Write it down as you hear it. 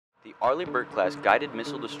The Arleigh Burke-class guided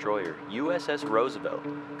missile destroyer USS Roosevelt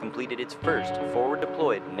completed its first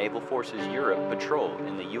forward-deployed Naval Forces Europe patrol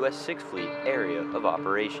in the U.S. Sixth Fleet area of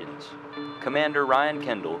operations. Commander Ryan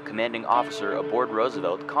Kendall, commanding officer aboard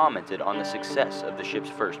Roosevelt, commented on the success of the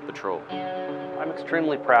ship's first patrol. I'm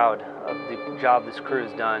extremely proud of the job this crew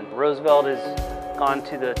has done. Roosevelt has gone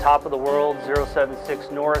to the top of the world,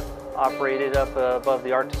 076 north, operated up above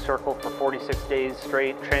the Arctic Circle for 46 days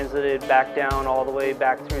straight, transited back down all the way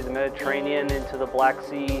back through the Mediterranean into the Black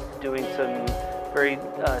Sea, doing some very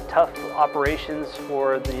tough operations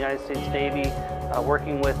for the United States Navy,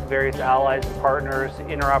 working with various allies and partners,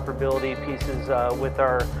 interoperability pieces with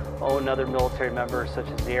our own other military members such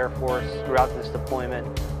as the Air Force throughout this deployment.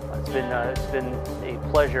 It's been a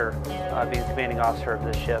pleasure being the commanding officer of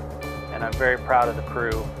this ship, and I'm very proud of the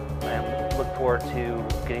crew and look forward to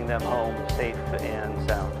getting them home safe and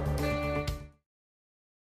sound.